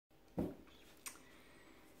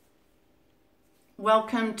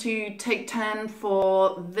Welcome to Take 10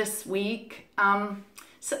 for this week.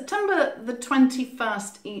 September the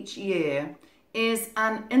 21st each year is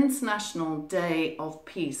an International Day of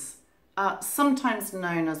Peace, sometimes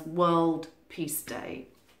known as World Peace Day.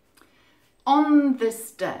 On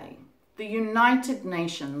this day, the United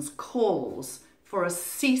Nations calls for a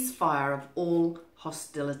ceasefire of all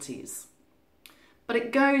hostilities. But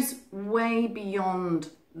it goes way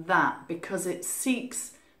beyond that because it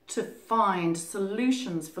seeks to find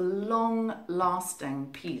solutions for long-lasting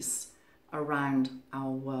peace around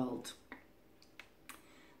our world.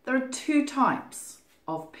 There are two types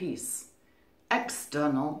of peace: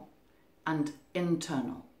 external and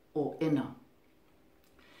internal or inner.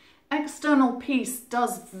 External peace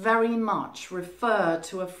does very much refer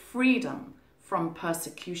to a freedom from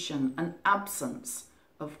persecution and absence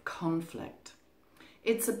of conflict.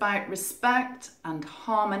 It's about respect and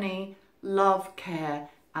harmony, love, care,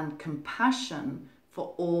 and compassion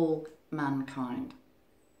for all mankind.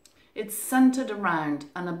 It's centered around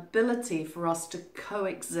an ability for us to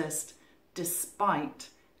coexist despite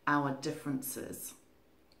our differences.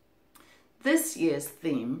 This year's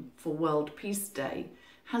theme for World Peace Day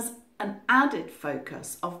has an added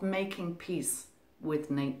focus of making peace with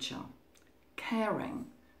nature, caring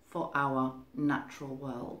for our natural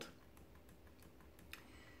world.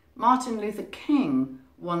 Martin Luther King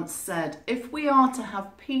once said, "If we are to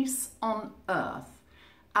have peace on earth,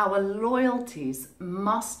 our loyalties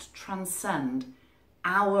must transcend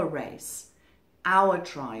our race, our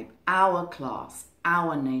tribe, our class,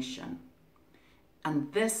 our nation.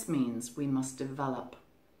 And this means we must develop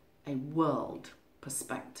a world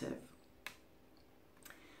perspective."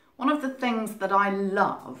 One of the things that I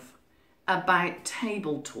love about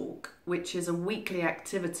Table Talk, which is a weekly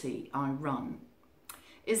activity I run,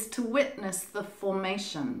 is to witness the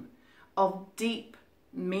formation of deep,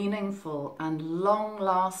 meaningful and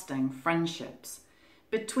long-lasting friendships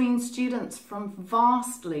between students from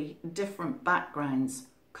vastly different backgrounds,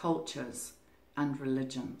 cultures and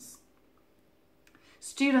religions.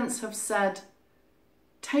 Students have said,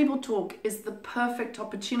 Table Talk is the perfect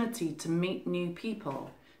opportunity to meet new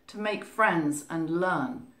people, to make friends and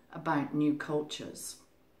learn about new cultures.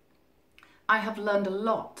 I have learned a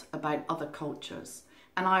lot about other cultures,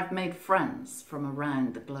 and I've made friends from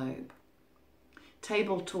around the globe.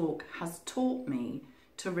 Table Talk has taught me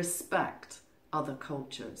to respect other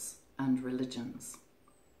cultures and religions.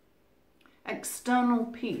 External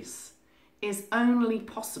peace is only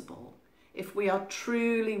possible if we are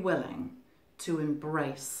truly willing to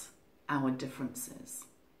embrace our differences.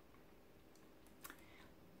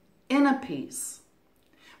 Inner peace,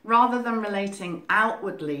 rather than relating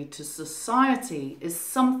outwardly to society, is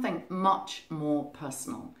something much more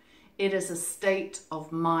personal. It is a state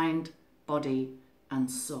of mind, body, and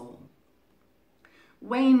soul.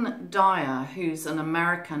 Wayne Dyer, who's an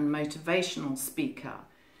American motivational speaker,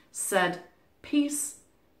 said, "Peace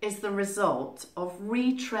is the result of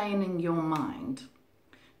retraining your mind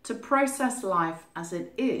to process life as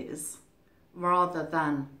it is rather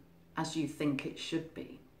than as you think it should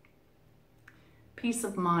be." Peace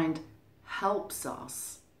of mind helps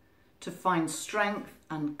us to find strength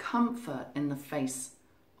and comfort in the face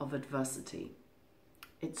of adversity.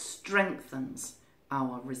 It strengthens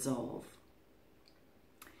our resolve.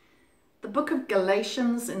 The book of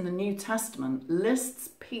Galatians in the New Testament lists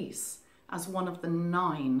peace as one of the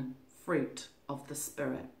 9 fruit of the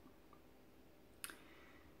Spirit.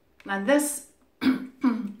 Now this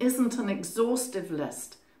isn't an exhaustive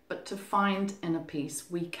list, but to find inner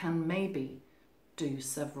peace, we can maybe do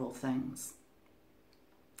several things.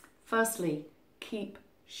 Firstly, keep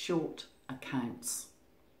short accounts,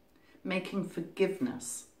 making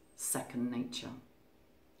forgiveness second nature.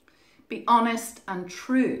 Be honest and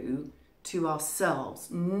true to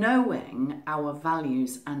ourselves, knowing our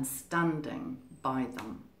values and standing by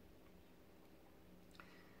them.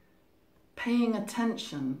 Paying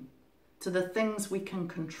attention to the things we can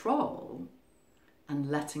control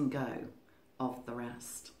and letting go of the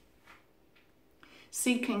rest.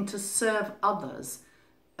 Seeking to serve others,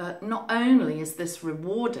 not only is this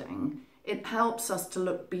rewarding, it helps us to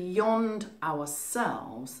look beyond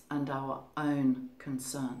ourselves and our own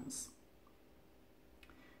concerns.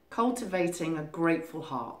 Cultivating a grateful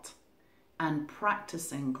heart and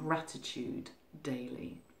practicing gratitude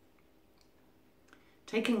daily.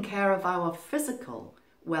 Taking care of our physical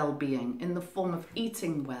well-being in the form of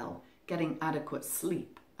eating well, getting adequate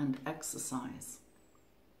sleep and exercise.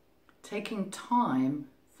 Taking time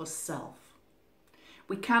for self.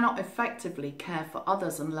 We cannot effectively care for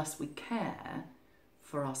others unless we care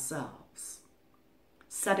for ourselves.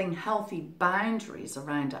 Setting healthy boundaries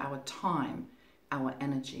around our time our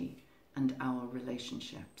energy and our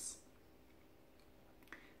relationships.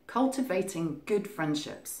 Cultivating good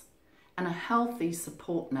friendships and a healthy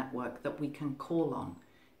support network that we can call on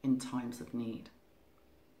in times of need.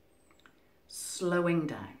 Slowing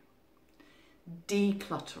down,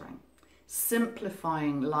 decluttering,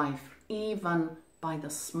 simplifying life even by the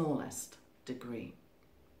smallest degree,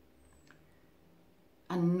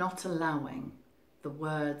 and not allowing the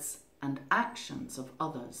words and actions of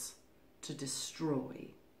others to destroy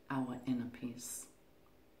our inner peace.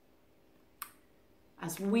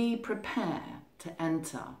 As we prepare to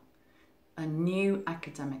enter a new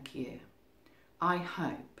academic year, I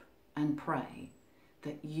hope and pray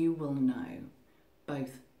that you will know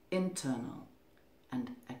both internal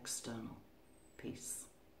and external peace.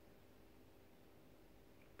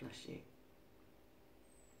 Bless you.